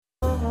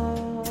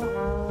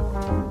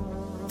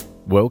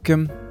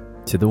Welcome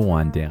to The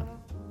Wine Down,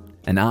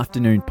 an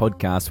afternoon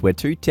podcast where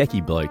two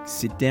techie blokes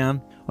sit down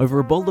over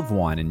a bowl of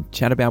wine and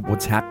chat about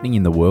what's happening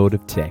in the world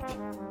of tech.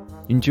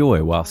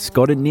 Enjoy while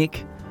Scott and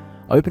Nick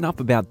open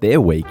up about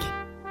their week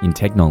in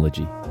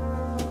technology.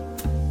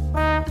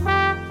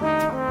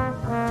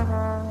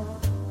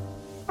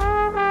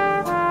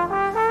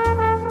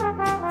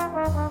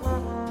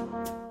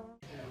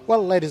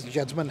 Well, ladies and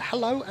gentlemen,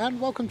 hello and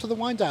welcome to The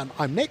Wine Down.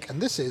 I'm Nick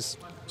and this is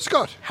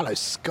Scott. Hello,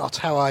 Scott.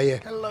 How are you?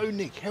 Hello,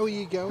 Nick. How are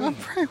you going? I'm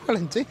very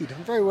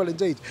well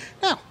indeed.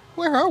 Now,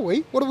 where are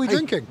we? What are we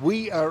drinking?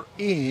 We are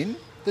in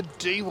the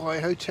DY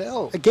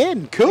Hotel.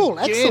 Again, cool,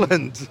 Again.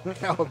 excellent.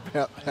 How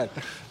about that?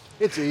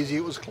 It's easy.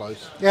 It was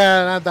close.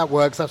 Yeah, no, that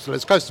works, absolutely.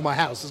 It's close to my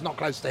house. It's not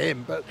close to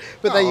him, but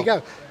there you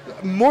go.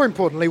 More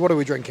importantly, what are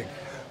we drinking?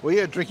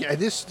 We are drinking, and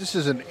this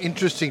is an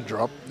interesting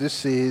drop.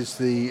 This is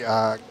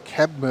the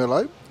Cab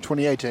Merlot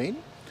 2018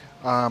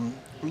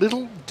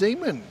 Little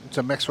Demon. It's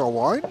a Maxwell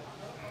wine,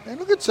 and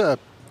look, it's a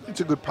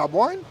good pub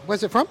wine.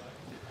 Where's it from?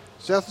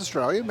 South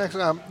Australia,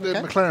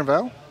 McLaren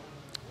Vale.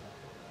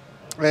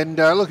 And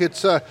look,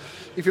 it's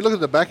if you look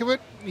at the back of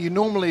it, you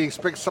normally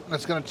expect something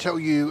that's going to tell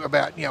you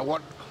about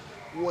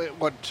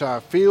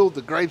what field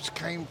the grapes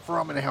came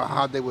from and how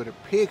hard they were to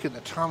pick and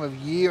the time of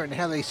year and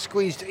how they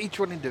squeezed each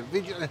one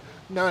individually.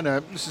 No,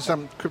 this is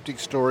some cryptic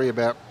story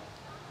about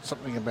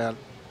something about,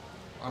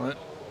 I'm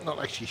not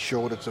actually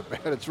sure what it's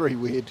about. It's very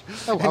weird.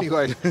 Oh, well.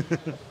 Anyway,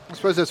 I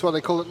suppose that's why they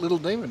call it Little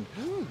Demon.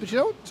 But you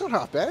know, it's not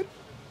half bad.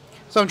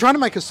 So I'm trying to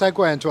make a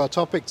segue into our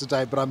topic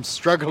today, but I'm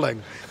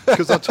struggling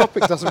because our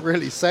topic doesn't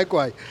really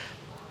segue.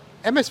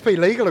 MSP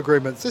legal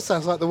agreements. This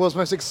sounds like the world's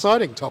most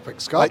exciting topic,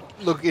 Scott.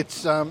 Look,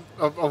 it's of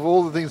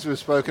all the things we've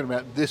spoken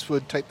about, this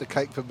would take the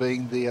cake for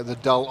being the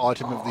dull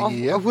item of the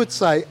year. I would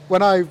say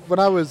when I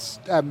was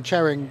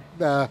chairing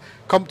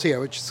CompTIA,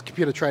 which is the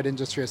Computer Trade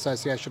Industry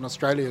Association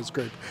Australia's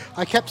group,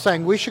 I kept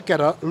saying we should get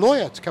a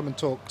lawyer to come and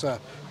talk to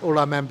all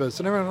our members,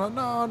 and everyone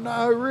was like,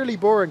 no, really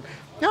boring.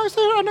 Yeah,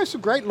 I know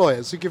some great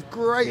lawyers who give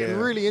great,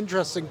 really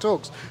interesting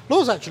talks.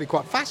 Law's actually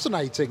quite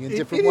fascinating in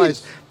different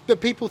ways,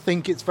 but people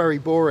think it's very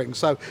boring.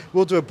 So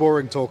we'll do a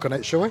boring talk on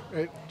it, shall we?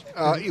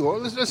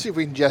 Let's see if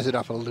we can jazz it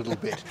up a little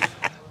bit.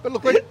 But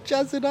look,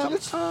 jazz it up.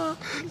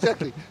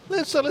 Exactly.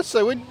 Let's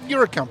say when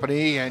you're a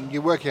company and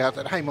you work out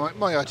that, hey,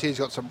 my IT's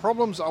got some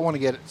problems, I want to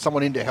get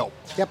someone in to help.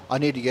 Yep. I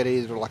need to get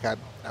either like a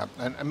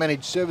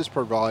managed service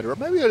provider, or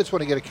maybe I just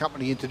want to get a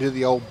company in to do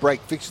the old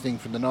break-fix thing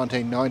from the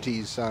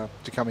 1990s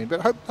to come in.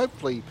 But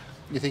hopefully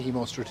you're thinking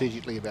more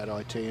strategically about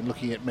IT and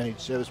looking at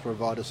managed service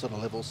provider sort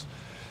of levels.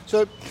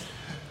 So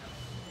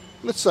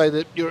let's say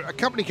that a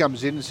company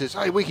comes in and says,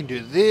 hey, we can do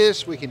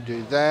this, we can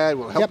do that,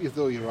 we'll help you with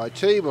all your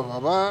IT, blah, blah,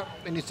 blah.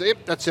 And you say,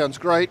 yep, that sounds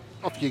great,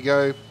 off you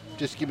go,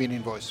 just give me an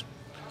invoice.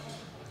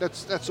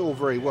 That's all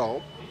very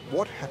well.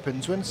 What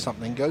happens when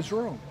something goes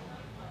wrong?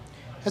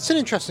 That's an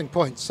interesting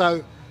point.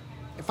 So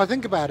if I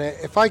think about it,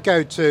 if I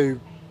go to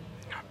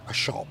a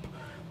shop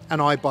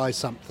and I buy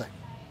something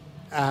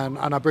and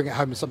I bring it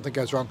home and something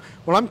goes wrong,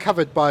 well, I'm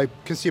covered by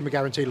consumer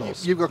guarantee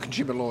laws. You've got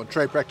Consumer Law and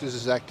Trade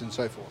Practices Act and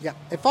so forth. Yeah.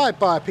 If I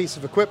buy a piece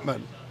of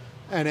equipment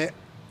and it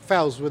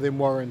fails within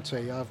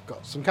warranty, I've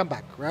got some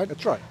comeback, right?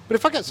 That's right. But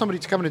if I get somebody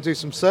to come in and do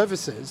some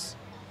services,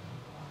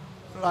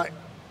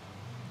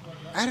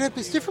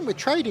 it's different with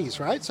tradies,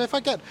 right? So if I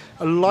get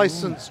a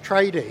licensed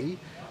tradie,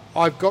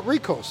 I've got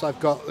recourse.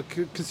 I've got the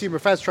Consumer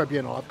Affairs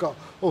Tribunal. I've got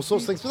all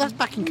sorts of things. But that's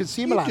back in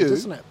consumer land,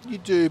 isn't it? You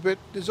do, but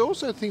there's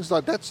also things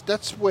like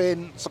that's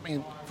when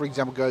something, for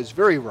example, goes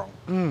very wrong.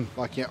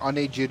 Like, I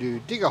need you to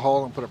dig a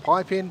hole and put a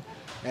pipe in,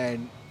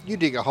 and you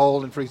dig a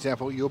hole, and, for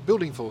example, your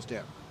building falls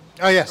down.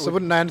 Oh, yes. I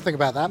wouldn't know anything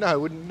about that. No, I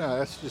wouldn't. No,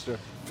 that's just a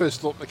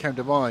first thought that came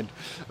to mind.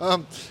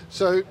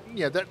 So,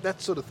 that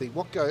sort of thing.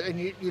 And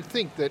you'd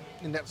think that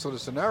in that sort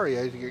of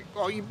scenario, you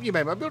go, you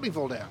made my building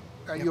fall down.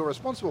 You're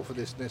responsible for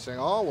this. And they're saying,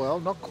 oh, well,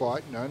 not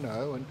quite.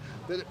 No. And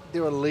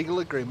there are legal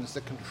agreements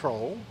that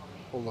control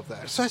all of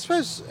that. So I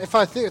suppose if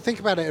I think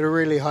about it at a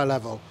really high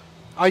level,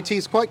 IT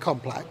is quite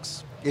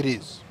complex. It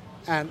is.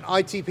 And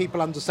IT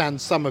people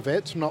understand some of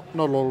it, not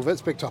all of it.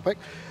 It's a big topic.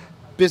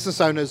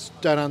 Business owners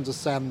don't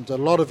understand a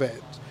lot of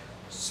it.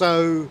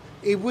 So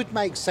it would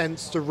make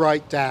sense to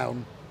write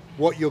down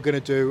what you're going to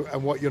do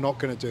and what you're not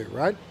going to do,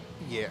 right?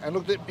 Yeah, and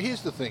look,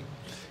 here's the thing.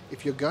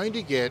 If you're going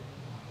to get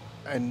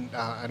an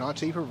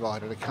IT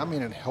provider to come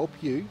in and help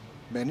you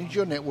manage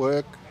your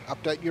network,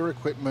 update your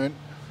equipment,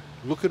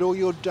 look at all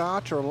your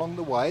data along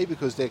the way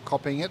because they're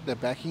copying it, they're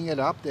backing it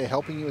up, they're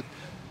helping you with...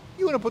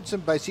 You want to put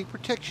some basic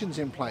protections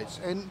in place.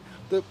 And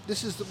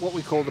this is what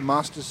we call the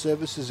Master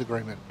Services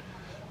Agreement.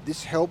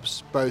 This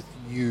helps both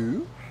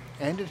you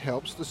and it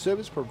helps the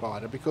service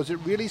provider because it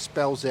really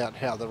spells out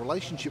how the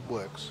relationship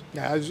works.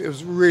 Yeah, it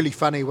was really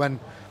funny when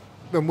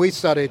we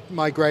started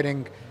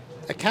migrating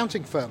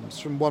accounting firms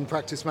from one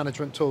practice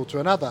management tool to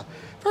another.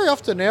 Very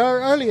often,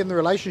 early in the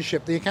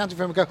relationship, the accounting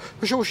firm would go,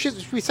 well,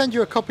 should we send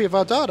you a copy of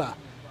our data?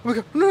 And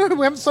we go, no,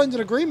 we haven't signed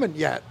an agreement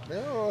yet.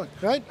 Yeah,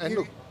 right? And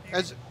look,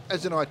 as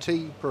an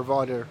IT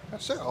provider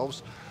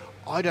ourselves,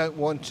 I don't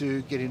want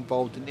to get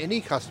involved in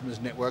any customer's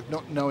network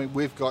not knowing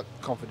we've got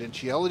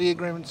confidentiality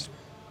agreements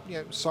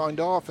signed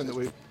off and that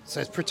we've... So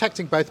it's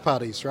protecting both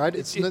parties, right?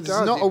 It's It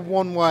does. not a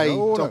one-way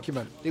No.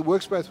 document. It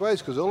works both ways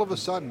because all of a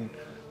sudden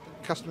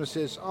the customer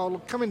says, oh,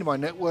 look, come into my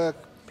network,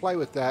 play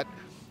with that,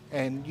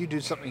 and you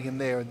do something in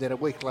there, and then a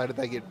week later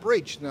they get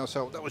breached. And they'll say,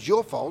 well, that was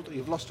your fault.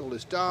 You've lost all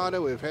this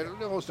data. We've had...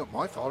 No, it's not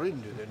my fault. I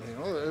didn't do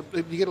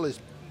anything. You get all this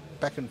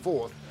back and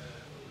forth.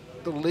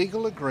 The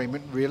legal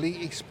agreement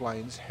really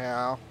explains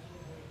how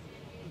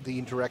the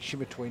interaction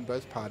between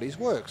both parties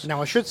works.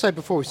 Now, I should say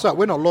before we start,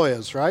 we're not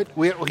lawyers, right?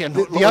 We're not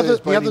The lawyers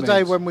by other any day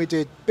means. when we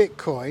did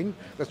Bitcoin,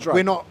 That's right.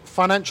 we're not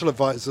financial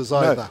advisors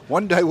either. No,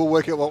 one day we'll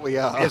work out what we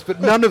are. Yes,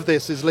 but none of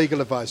this is legal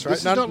advice, right? This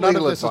is not none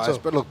legal of this advice, at all.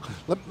 but look,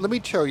 let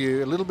me tell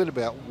you a little bit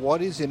about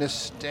what is in a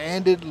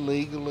standard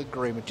legal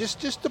agreement.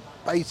 Just the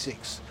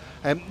basics.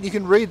 You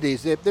can read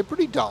these. They're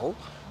pretty dull,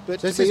 but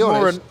This to is be more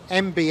honest,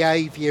 an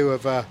MBA view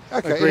of a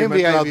okay,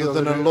 agreement MBA rather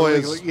than a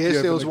lawyer's view Yes,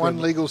 of there an was one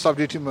agreement. legal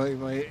subject in my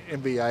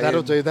MBA. That'll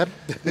and do then.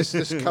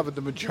 This covered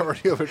the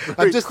majority of it very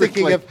I'm just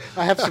quickly. thinking of,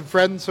 I have some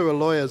friends who are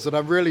lawyers,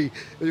 and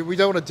we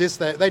don't want to diss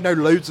they know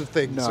loads of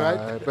things, No,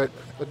 right? but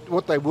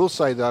what they will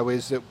say, though,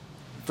 is that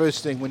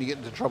first thing when you get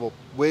into trouble,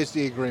 where's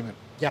the agreement?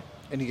 Yep.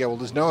 And you go, well,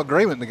 there's no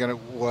agreement. They're going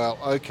to, well,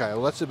 okay,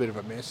 well, that's a bit of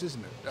a mess,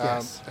 isn't it?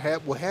 Yes. How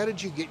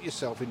did you get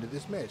yourself into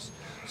this mess?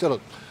 So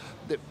look,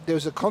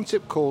 there's a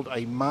concept called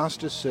a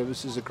master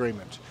services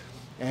agreement.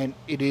 And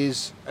it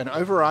is an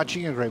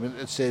overarching agreement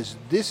that says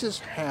this is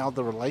how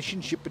the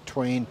relationship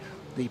between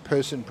the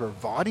person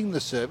providing the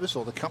service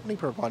or the company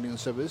providing the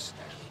service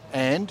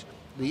and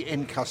the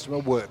end customer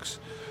works.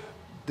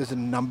 There's a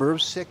number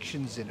of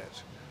sections in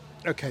it.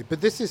 Okay,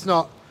 but this is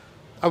not,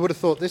 I would have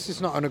thought this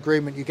is not an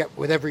agreement you get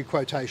with every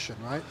quotation,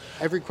 right?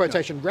 Every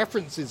quotation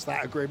references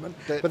that agreement.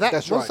 That- but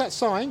that's once right. that's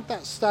signed,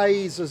 that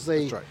stays as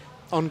the That's right.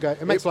 ongoing.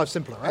 It makes life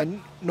simpler, right?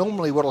 And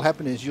normally what will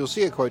happen is you'll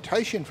see a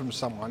quotation from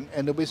someone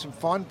and there'll be some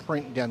fine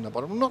print down the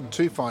bottom. Not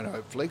too fine,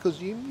 hopefully, because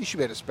you should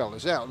be able to spell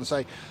this out and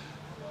say,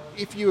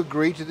 if you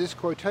agree to this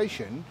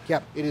quotation,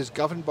 Yep. it is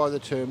governed by the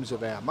terms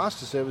of our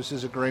master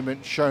services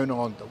agreement shown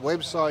on the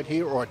website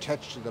here or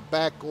attached to the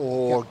back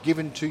or Yep.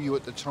 given to you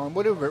at the time,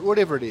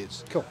 whatever it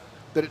is. Cool.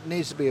 But it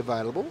needs to be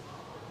available.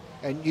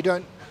 And you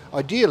don't,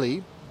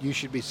 ideally, you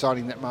should be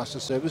signing that master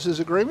services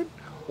agreement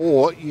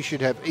or you should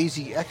have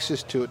easy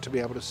access to it to be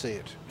able to see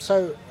it.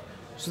 So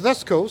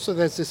that's cool. So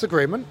there's this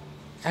agreement,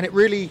 and it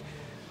really,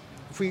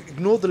 if we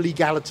ignore the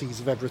legalities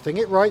of everything,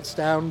 it writes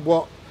down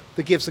what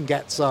the gives and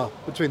gets are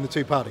between the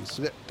two parties.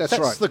 That's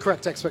right. the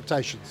correct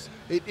expectations.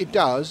 It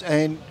does,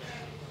 and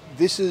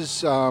this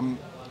is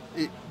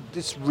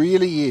this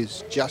really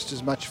is just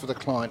as much for the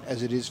client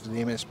as it is for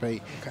the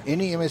MSP. Okay.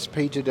 Any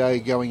MSP today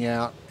going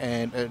out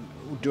and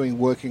doing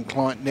work in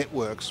client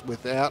networks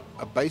without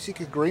a basic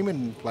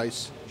agreement in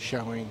place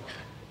showing,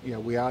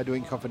 we are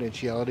doing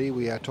confidentiality,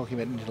 we are talking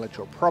about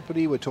intellectual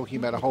property, we're talking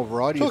about a whole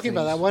variety of things. Talking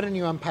about that, why don't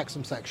you unpack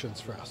some sections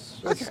for us?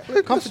 Okay.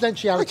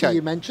 Confidentiality Okay.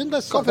 you mentioned.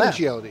 Let's start there.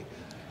 Confidentiality.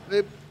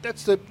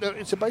 It's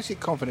a basic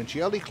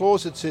confidentiality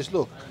clause that says,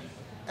 look,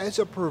 as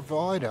a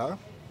provider,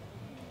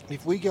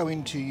 if we go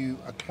into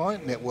a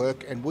client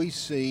network and we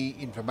see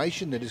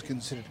information that is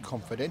considered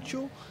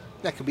confidential,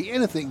 that could be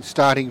anything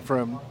starting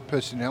from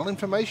personnel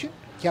information.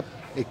 Yep.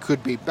 It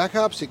could be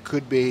backups, it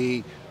could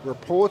be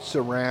reports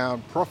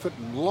around profit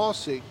and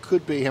loss, it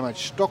could be how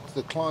much stock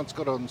the client's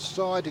got on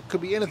site, it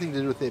could be anything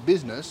to do with their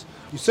business.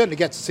 You certainly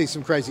get to see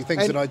some crazy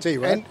things in IT,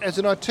 right? And as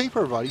an IT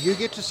provider, you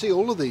get to see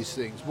all of these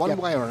things, one Yep.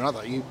 way or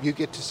another, you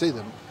get to see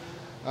them.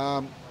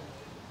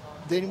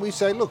 Then we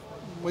say, look,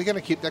 we're going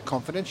to keep that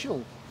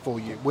confidential for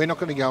you. We're not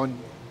going to go and,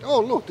 oh,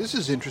 look, this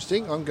is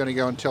interesting, I'm going to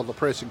go and tell the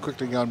press and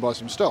quickly go and buy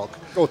some stock.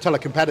 Or tell a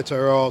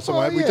competitor or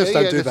something. Oh, We just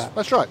don't do that's, that.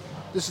 That's right.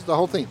 This is the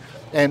whole thing.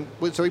 And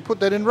so we put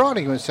that in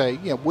writing and say,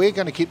 we're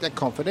going to keep that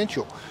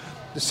confidential.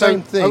 The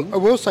same thing. I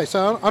will say,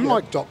 so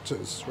unlike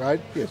doctors, right?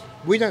 Yes.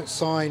 We don't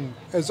sign,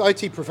 as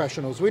IT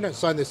professionals, we don't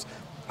sign this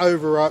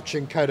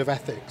overarching code of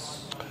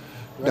ethics.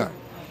 Right? No.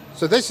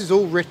 So this is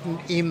all written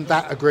in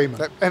that agreement.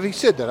 But having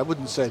said that, I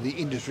wouldn't say the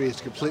industry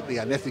is completely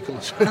unethical.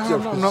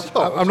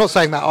 I'm not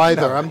saying that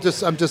either. No. I'm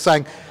just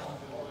saying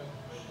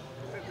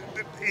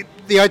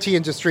the IT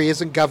industry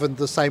isn't governed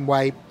the same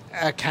way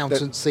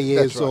accountancy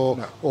That's is,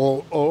 right,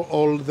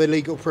 or the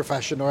legal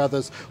profession or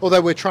others.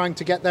 Although we're trying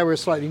to get there, we're a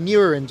slightly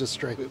newer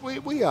industry.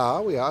 We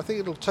are. I think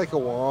it'll take a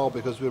while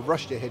because we've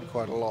rushed ahead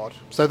quite a lot.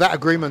 So that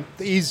agreement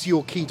is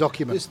your key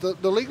document. Yes,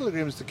 the legal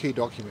agreement is the key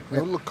document.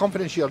 Now, look,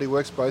 confidentiality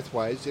works both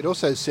ways. It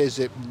also says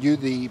that you,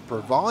 the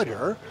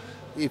provider,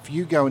 if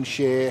you go and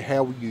share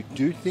how you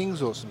do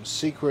things or some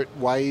secret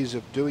ways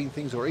of doing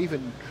things or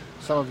even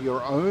some of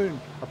your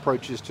own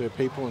approaches to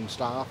people and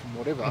staff and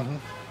whatever,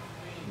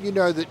 you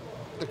know that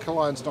the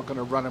client's not going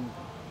to run and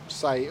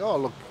say, oh,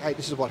 look, hey,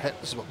 this is what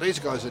these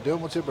guys are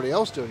doing. What's everybody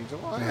else doing? He's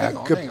like, well, hang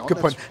on, Good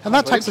point. that's And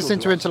that takes us confidential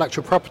into to us.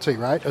 intellectual property,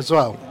 right, as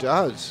well. It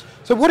does.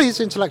 So what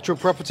is intellectual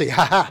property?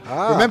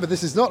 Remember,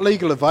 this is not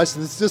legal advice,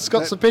 this is just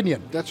Scott's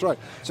opinion. That's right.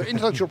 So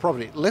intellectual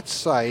property. Let's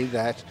say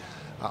that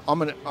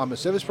I'm a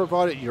service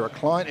provider, you're a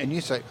client, and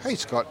you say, hey,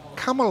 Scott,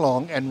 come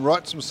along and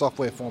write some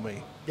software for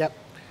me. Yep.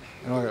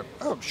 And I go,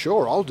 oh,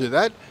 sure, I'll do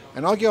that.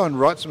 And I go and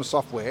write some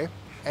software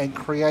and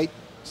create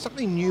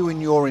something new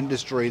in your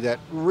industry that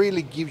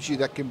really gives you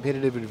that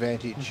competitive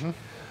advantage. Mm-hmm.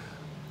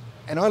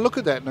 And I look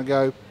at that and I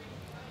go,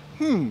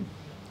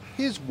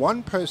 here's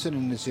one person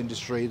in this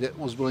industry that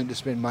was willing to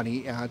spend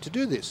money to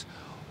do this.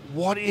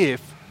 What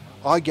if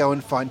I go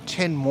and find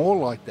 10 more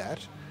like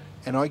that,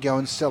 and I go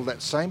and sell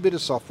that same bit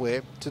of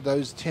software to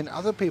those 10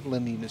 other people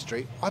in the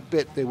industry? I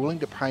bet they're willing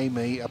to pay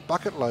me a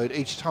bucket load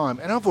each time,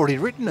 and I've already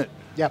written it.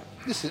 Yep.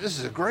 This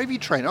is a gravy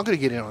train. I've got to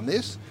get in on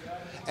this.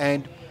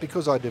 And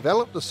because I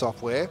developed the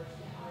software,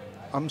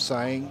 I'm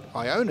saying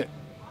I own it.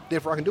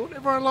 Therefore, I can do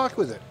whatever I like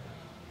with it.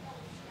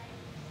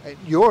 And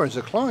you're, as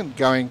a client,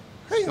 going,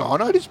 hang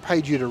on, I just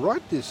paid you to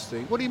write this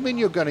thing. What do you mean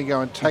you're going to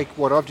go and take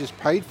what I've just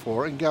paid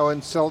for and go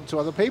and sell it to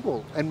other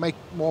people and make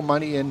more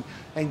money and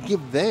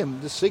give them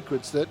the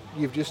secrets that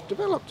you've just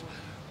developed?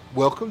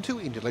 Welcome to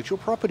intellectual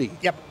property.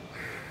 Yep.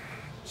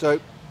 So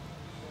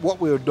what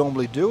we would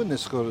normally do in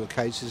this sort of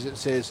case is it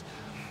says,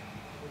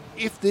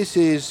 if this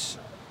is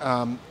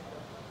a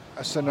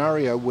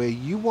scenario where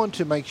you want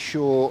to make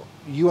sure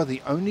you are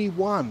the only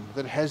one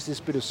that has this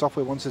bit of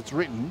software once it's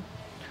written,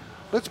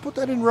 let's put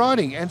that in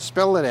writing and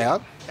spell it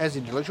out as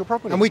intellectual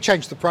property. And we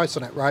changed the price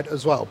on it, right,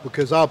 as well,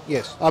 because our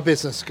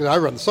business, because I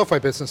run the software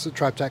business at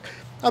TribeTech,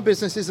 our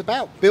business is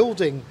about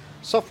building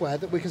software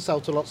that we can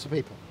sell to lots of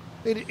people.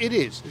 It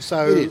is.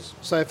 So, it is.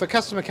 So if a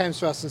customer came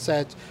to us and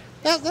said,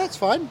 that's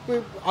fine,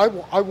 I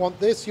want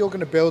this, you're going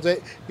to build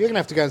it, you're going to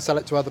have to go and sell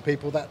it to other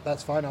people,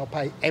 that's fine, I'll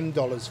pay M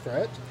dollars for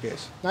it.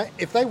 Yes. Now,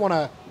 if they want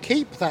to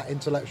keep that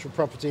intellectual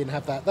property and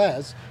have that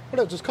theirs,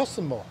 well, it'll just cost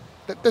them more.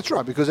 That's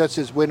right, because that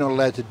says we're not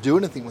allowed to do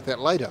anything with that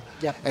later.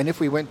 Yep. And if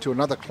we went to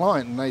another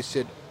client and they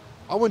said,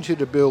 I want you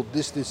to build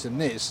this, this, and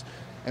this,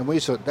 and we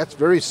said, that's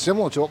very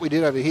similar to what we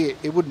did over here,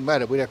 it wouldn't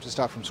matter, we'd have to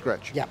start from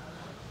scratch. Yeah.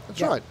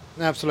 That's right.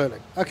 Absolutely.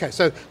 Okay,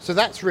 so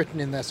that's written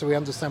in there so we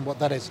understand what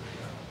that is.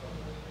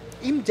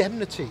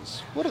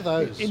 Indemnities, what are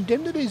those?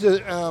 Indemnities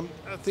are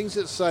things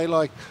that say,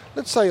 like,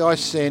 let's say I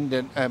send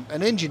an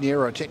engineer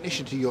or a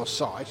technician to your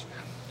site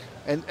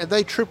and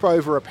they trip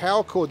over a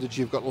power cord that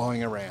you've got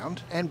lying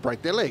around and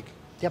break their leg.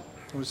 Yep.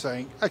 I was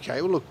saying,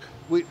 okay, well,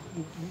 look,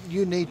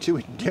 you need to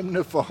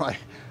indemnify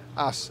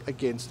us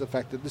against the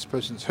fact that this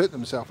person's hurt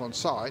themselves on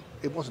site.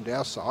 It wasn't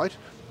our site,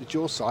 it's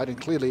your site, and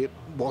clearly it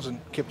wasn't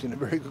kept in a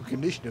very good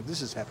condition if this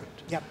has happened.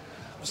 Yep.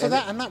 So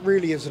that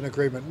really is an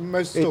agreement.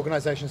 Most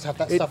organisations have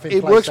that stuff in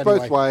place. It works anyway.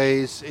 both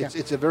ways.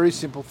 It's a very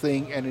simple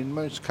thing, and in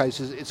most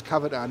cases it's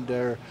covered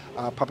under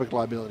public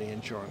liability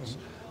insurance.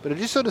 But it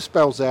just sort of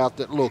spells out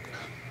that, look,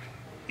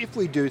 if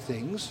we do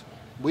things,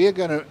 we are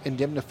going to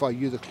indemnify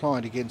you, the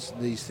client, against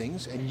these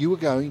things, and you are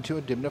going to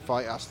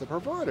indemnify us, the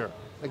provider,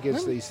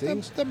 against these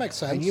things. That makes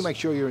sense. And you make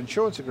sure your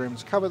insurance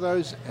agreements cover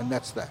those, and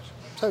that's that.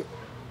 So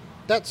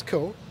that's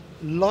cool.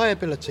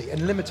 Liability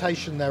and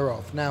limitation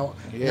thereof. Now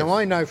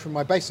I know from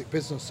my basic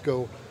business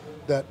school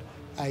that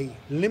a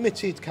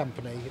limited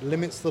company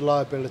limits the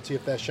liability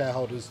of their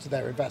shareholders to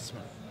their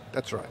investment.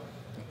 That's right.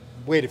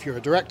 Weird if you're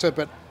a director,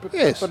 but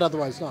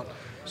otherwise not.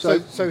 So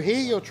here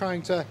you're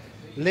trying to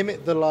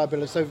limit the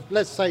liability. So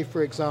let's say,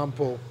 for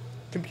example,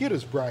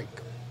 computers break.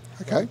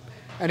 Okay. Right?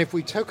 And if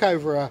we took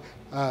over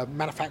a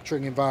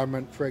manufacturing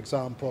environment, for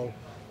example,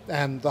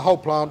 and the whole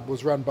plant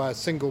was run by a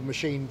single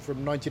machine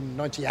from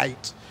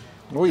 1998,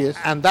 oh yes,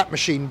 and that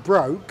machine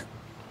broke,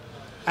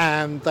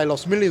 and they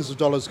lost millions of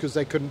dollars because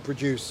they couldn't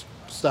produce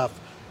stuff,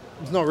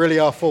 it's not really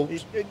our fault.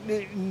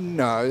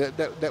 No,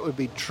 that would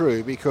be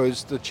true,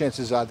 because the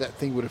chances are that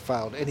thing would have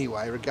failed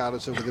anyway,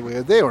 regardless of whether we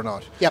were there or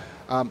not. Yep.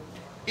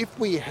 If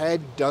we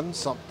had done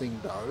something,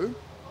 though,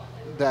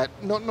 that,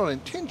 not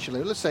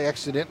intentionally, let's say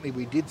accidentally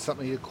we did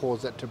something to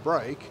cause that to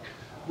break,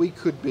 we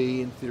could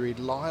be, in theory,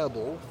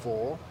 liable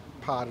for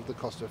part of the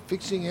cost of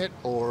fixing it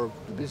or of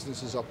the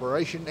business's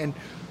operation. And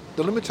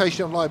the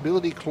limitation of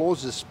liability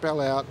clauses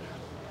spell out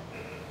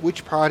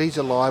which parties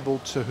are liable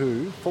to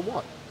who for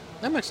what.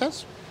 That makes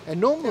sense. And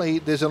normally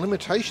there's a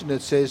limitation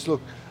that says,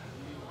 look,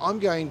 I'm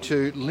going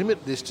to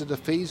limit this to the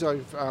fees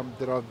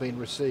that I've been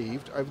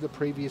received over the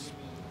previous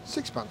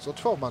 6 months or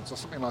 12 months or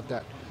something like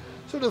that.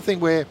 Sort of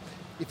thing where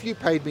if you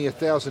paid me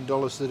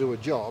 $1,000 to do a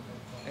job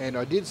and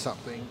I did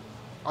something,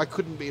 I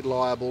couldn't be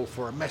liable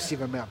for a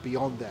massive amount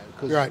beyond that,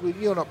 because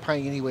you're not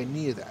paying anywhere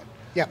near that.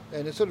 Yeah.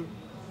 And it sort of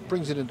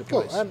brings it into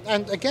place. Cool.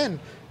 And again,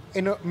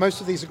 in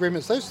most of these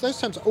agreements, those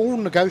terms are all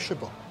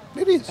negotiable.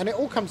 It is. And it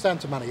all comes down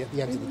to money at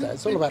the end of the day.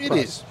 It's all about price. It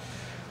is.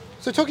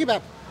 So talking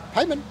about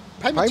payment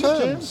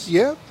terms.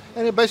 Yeah.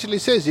 And it basically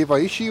says, if I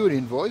issue you an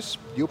invoice,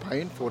 you'll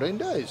pay in 14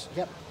 days.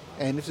 Yep.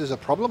 And if there's a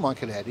problem, I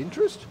can add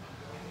interest.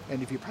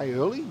 And if you pay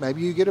early,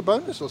 maybe you get a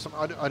bonus or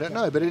something. I don't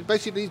know. But it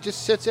basically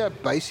just sets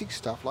out basic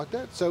stuff like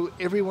that. So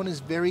everyone is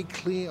very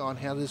clear on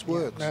how this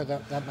works. No,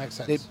 that makes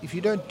sense. If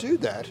you don't do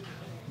that,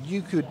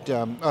 you could,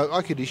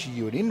 I could issue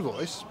you an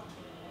invoice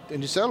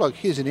and just say, look,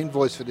 here's an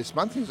invoice for this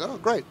month. And you say, oh,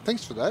 great,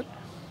 thanks for that.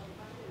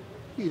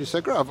 You just say,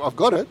 great, I've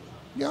got it.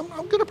 Yeah,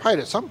 I'm going to pay it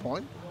at some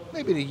point.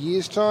 maybe in a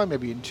year's time,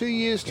 maybe in 2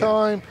 years'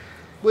 time.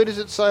 Where does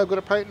it say I've got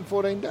to pay it in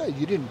 14 days?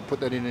 You didn't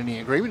put that in any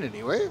agreement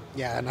anywhere.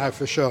 Yeah, no,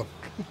 for sure.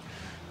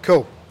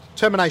 Cool.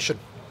 Termination.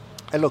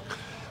 And look,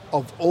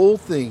 of all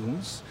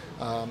things,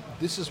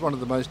 this is one of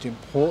the most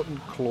important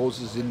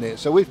clauses in there.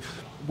 So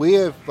we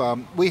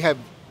have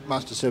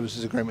master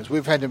services agreements.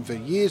 We've had them for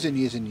years and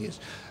years and years.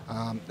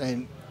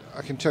 And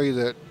I can tell you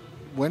that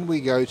when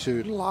we go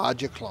to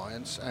larger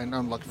clients,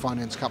 and like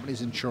finance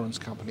companies, insurance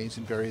companies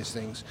and various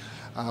things,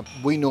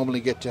 we normally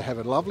get to have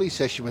a lovely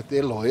session with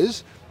their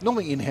lawyers,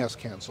 normally in-house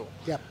counsel,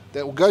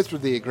 that will go through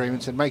the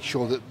agreements and make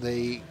sure that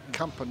the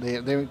company,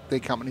 their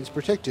company is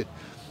protected.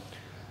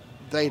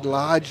 They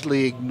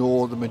largely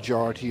ignore the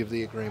majority of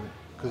the agreement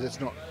because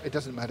it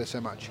doesn't matter so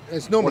much.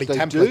 It's normally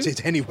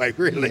templated anyway,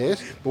 really.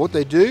 Yes, but what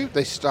they do,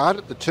 they start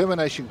at the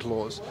termination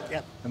clause,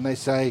 and they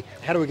say,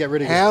 how do we get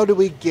rid of it? How do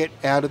we get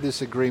out of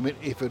this agreement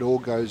if it all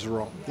goes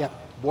wrong?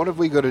 What have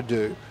we got to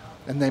do?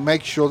 And they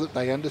make sure that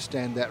they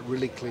understand that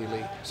really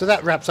clearly. So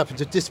that wraps up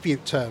into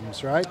dispute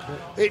terms, right?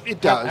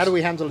 It does. How do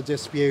we handle a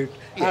dispute?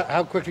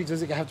 How quickly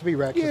does it have to be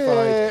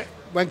rectified?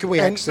 When can we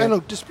exit? And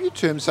look, dispute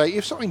terms say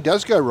if something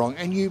does go wrong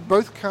and you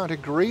both can't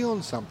agree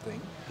on something,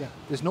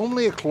 there's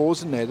normally a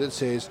clause in there that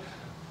says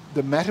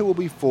the matter will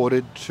be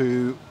forwarded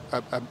to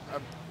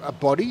a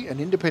body, an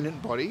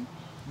independent body,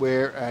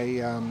 where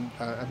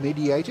a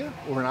mediator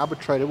or an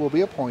arbitrator will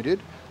be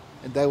appointed,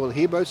 and they will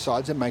hear both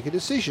sides and make a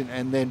decision,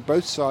 and then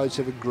both sides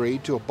have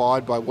agreed to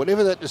abide by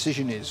whatever that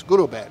decision is, good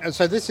or bad. And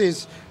so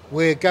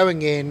we're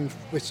going in,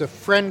 it's a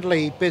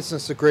friendly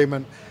business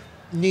agreement.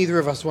 Neither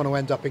of us want to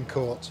end up in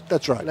court.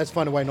 That's right. Let's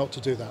find a way not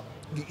to do that.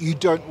 You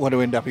don't want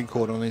to end up in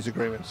court on these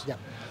agreements.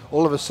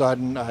 All of a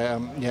sudden,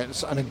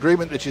 it's an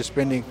agreement that you're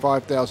spending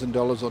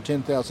 $5,000 or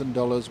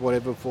 $10,000,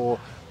 whatever, for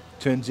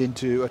turns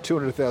into a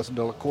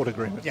 $200,000 court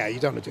agreement. Yeah, you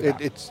don't want to do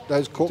that. It's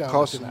those court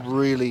costs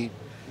really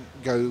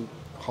go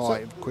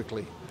high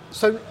quickly.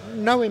 So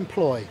no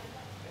employee.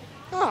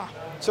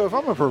 So if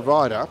I'm a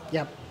provider,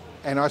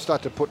 and I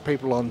start to put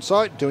people on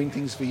site doing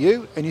things for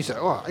you, and you say,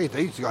 oh, hey,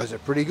 these guys are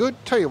pretty good.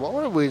 Tell you what,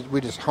 why don't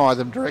we just hire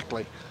them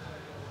directly?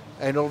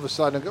 And all of a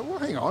sudden I go, well,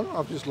 hang on,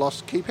 I've just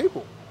lost key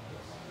people.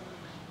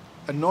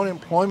 A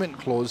non-employment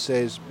clause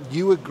says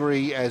you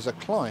agree as a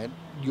client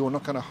you're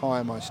not going to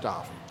hire my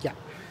staff.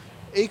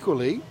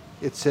 Equally,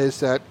 it says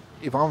that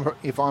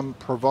if I'm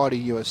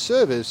providing you a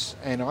service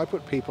and I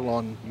put people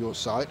on your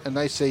site and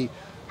they see,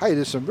 hey,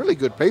 there's some really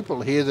good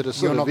people here that are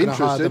sort of interested. You're not going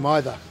to hire them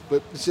either.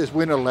 But it says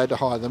we're not allowed to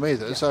hire them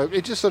either. So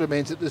it just sort of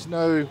means that there's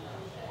no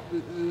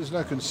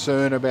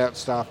concern about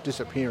staff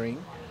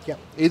disappearing.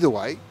 Either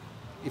way,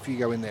 if you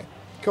go in there.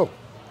 Cool.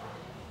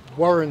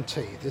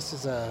 Warranty. This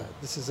is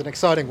an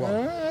exciting one.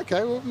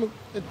 Okay. Well, look,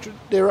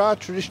 there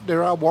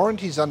are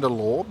warranties under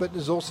law, but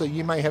there's also,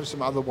 you may have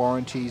some other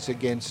warranties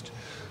against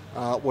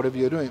whatever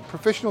you're doing.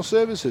 Professional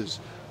services.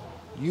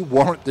 You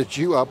warrant that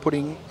you are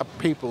putting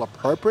people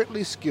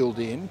appropriately skilled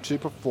in to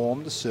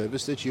perform the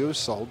service that you have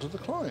sold to the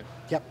client.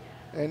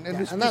 And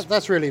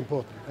that's really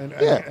important.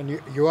 And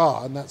you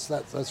are, and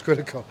that's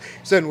critical.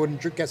 You certainly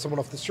wouldn't get someone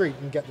off the street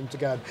and get them to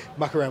go and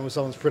muck around with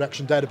someone's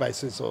production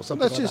databases or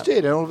something that's just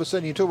it. And all of a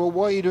sudden you talk, well,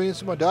 why are you doing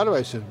this in my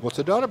database? And what's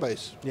a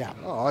database?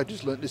 Oh, I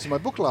just learnt this in my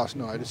book last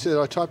night. It said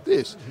I typed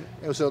this.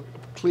 And so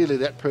clearly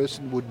that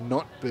person would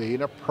not be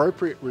an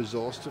appropriate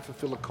resource to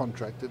fulfill a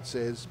contract that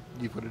says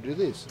you've got to do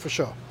this. For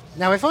sure.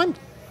 Now, if I'm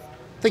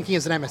thinking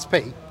as an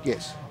MSP,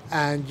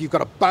 and you've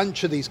got a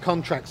bunch of these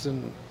contracts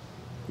and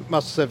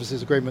master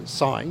services agreements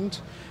signed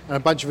and a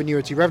bunch of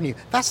annuity revenue,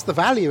 that's the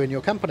value in your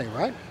company,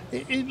 right?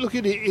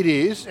 It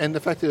is, and the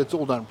fact that it's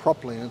all done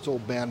properly and it's all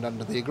bound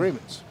under the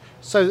agreements.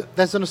 So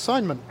there's an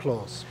assignment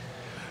clause.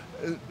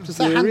 Does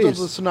that handle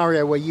the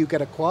scenario where you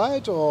get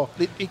acquired, or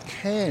it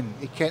can,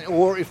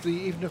 or if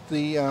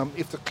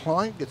the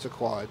client gets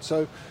acquired.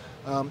 So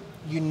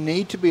you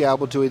need to be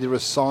able to either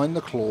assign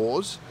the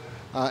clause.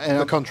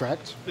 The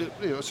contract.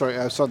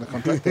 Sign the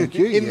contract, thank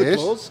you. The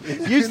clause.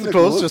 Use the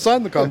clause to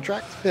sign the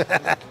contract.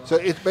 So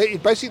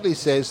it basically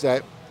says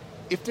that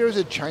if there is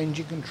a change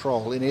in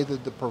control in either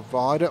the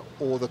provider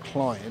or the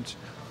client,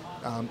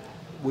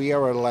 we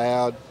are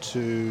allowed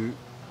to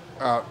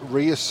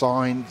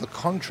reassign the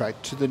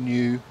contract to the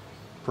new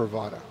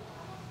provider.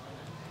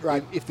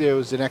 Right. If there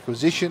was an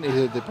acquisition,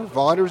 either the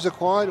provider is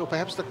acquired or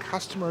perhaps the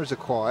customer is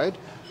acquired,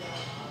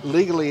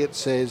 legally it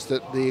says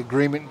that the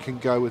agreement can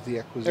go with the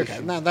acquisition.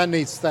 Okay, now that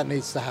needs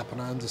to happen,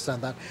 I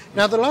understand that.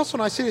 Now the last one,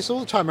 I see this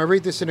all the time, I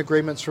read this in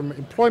agreements, from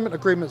employment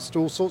agreements to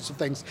all sorts of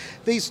things.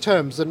 These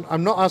terms, and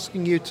I'm not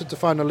asking you to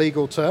define a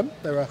legal term,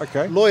 there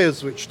are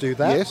lawyers which do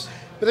that. Yes.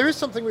 But there is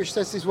something which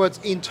says these words,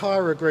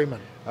 entire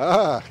agreement.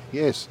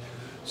 Yes.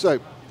 So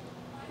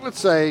let's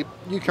say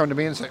you come to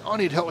me and say, I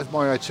need help with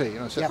my IT. And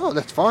I say, oh,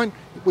 that's fine.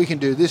 We can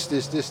do this,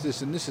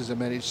 and this is a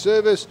managed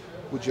service.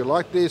 Would you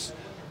like this?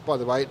 By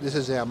the way, this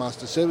is our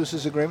master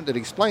services agreement that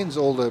explains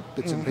all the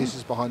bits and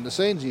pieces behind the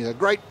scenes. And you go,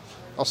 great,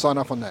 I'll sign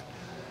off on that.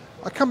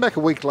 I come back a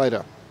week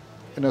later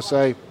and I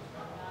say,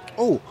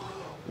 oh,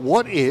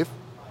 what if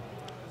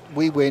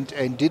we went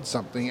and did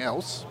something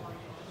else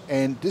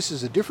and this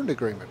is a different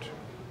agreement?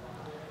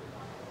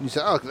 You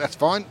say, oh, that's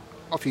fine.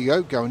 Off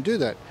you go and do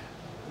that.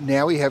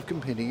 Now we have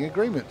competing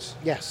agreements.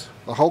 Yes.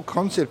 The whole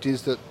concept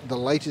is that the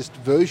latest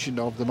version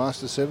of the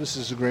Master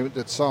Services Agreement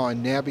that's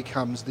signed now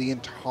becomes the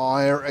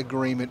entire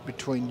agreement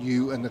between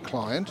you and the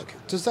client.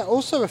 Does that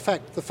also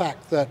affect the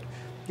fact that,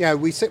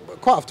 we sit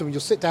quite often when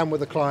you'll sit down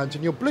with a client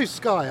and you'll blue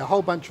sky a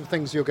whole bunch of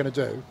things you're going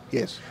to do,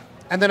 Yes.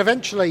 and then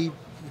eventually,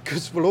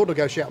 because we'll all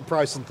negotiate on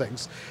price and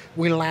things,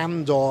 we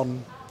land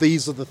on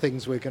these are the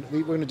things we're going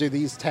to do,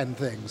 these 10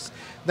 things.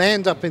 They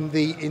end up in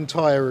the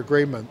entire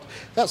agreement.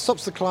 That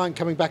stops the client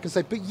coming back and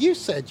say, but you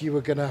said you were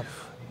going to...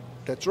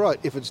 That's right.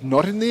 If it's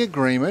not in the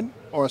agreement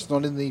or it's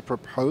not in the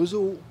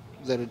proposal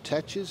that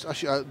attaches,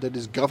 that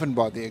is governed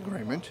by the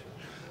agreement.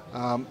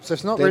 So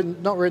it's not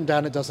written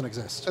down, it doesn't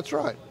exist. That's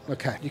right.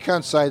 Okay. You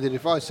can't say that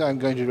if I say I'm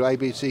going to do A,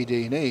 B, C,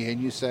 D, and E, and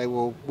you say,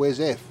 well, where's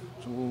F?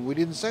 So, well, we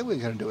didn't say we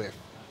were going to do F.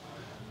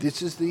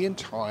 This is the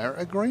entire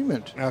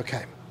agreement.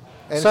 Okay.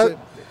 And So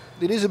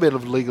it is a bit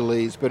of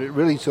legalese, but it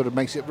really sort of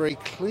makes it very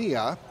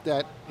clear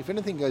that if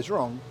anything goes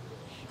wrong,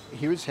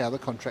 here is how the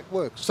contract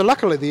works. So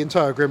luckily the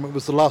entire agreement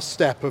was the last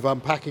step of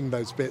unpacking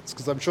those bits,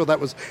 because I'm sure that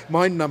was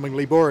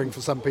mind-numbingly boring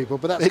for some people,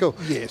 but that's cool.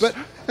 Yes. But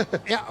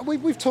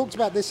we've talked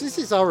about this. This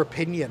is our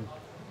opinion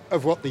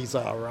of what these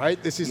are,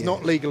 right? This is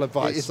not legal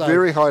advice. It's so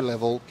very high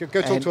level.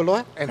 Go talk to a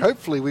lawyer? And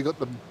hopefully we got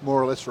them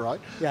more or less right.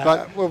 Yeah,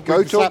 but we'll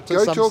go talk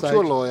to to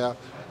a lawyer.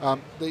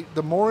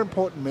 The more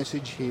important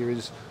message here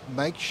is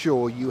make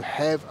sure you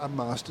have a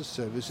master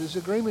services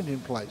agreement in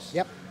place.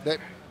 Yep. That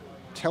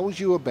tells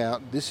you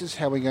about this is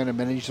how we're going to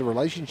manage the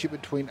relationship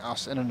between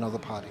us and another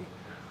party.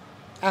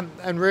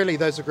 And really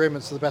those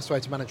agreements are the best way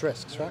to manage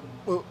risks, right?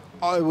 Well,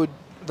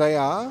 they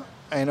are,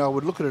 and I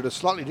would look at it a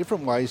slightly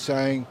different way,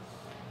 saying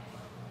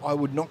I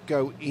would not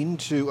go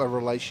into a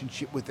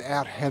relationship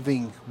without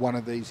having one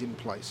of these in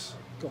place.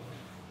 Cool.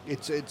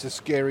 It's a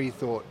scary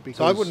thought because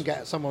So I wouldn't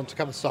get someone to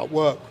come and start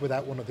work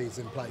without one of these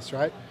in place,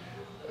 right?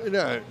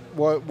 No,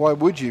 why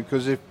would you?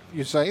 Because if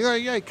you say, oh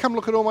yeah, come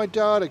look at all my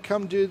data,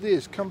 come do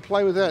this, come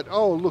play with that.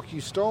 Oh look,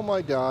 you stole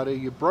my data,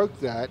 you broke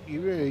that,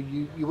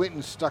 you went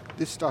and stuck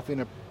this stuff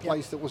in a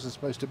place that wasn't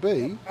supposed to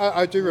be.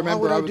 I do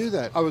remember. Why would I do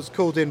that? I was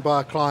called in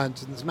by a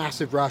client in this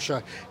massive rush.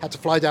 I had to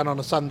fly down on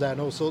a Sunday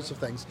and all sorts of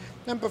things.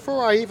 And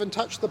before I even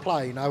touched the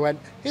plane, I went,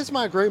 "Here's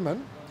my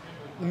agreement."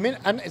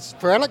 And it's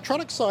for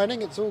electronic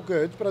signing. It's all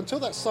good, but until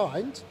that's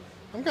signed,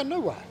 I'm going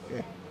nowhere.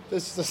 Yeah.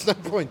 There's no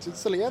point.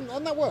 It's silly, and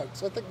that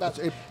works. I think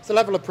it's the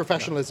level of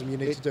professionalism you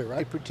need to do,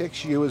 right? It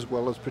protects you as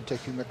well as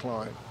protecting the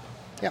client.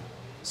 Yeah.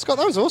 Scott,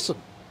 that was awesome.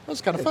 That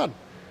was kind of fun.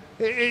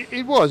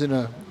 It was in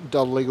a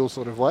dull legal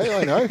sort of way,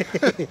 I know.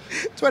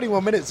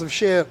 21 minutes of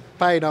sheer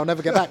pain I'll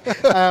never get back.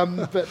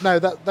 But no,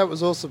 that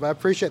was awesome. I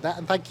appreciate that.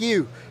 And thank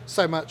you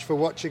so much for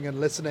watching and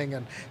listening.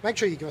 And make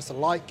sure you give us a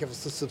like, give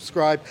us a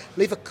subscribe,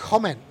 leave a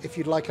comment if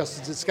you'd like us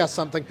to discuss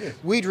something. Yeah.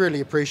 We'd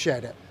really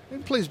appreciate it.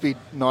 And please be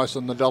nice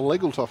on the dull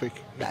legal topic.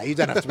 No, you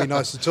don't have to be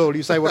nice at all.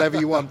 You say whatever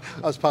you want.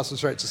 I was passing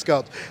straight to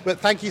Scott. But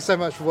thank you so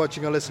much for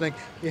watching or listening.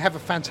 You have a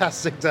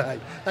fantastic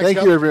day.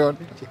 Thank you, everyone.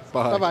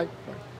 Bye. Bye-bye.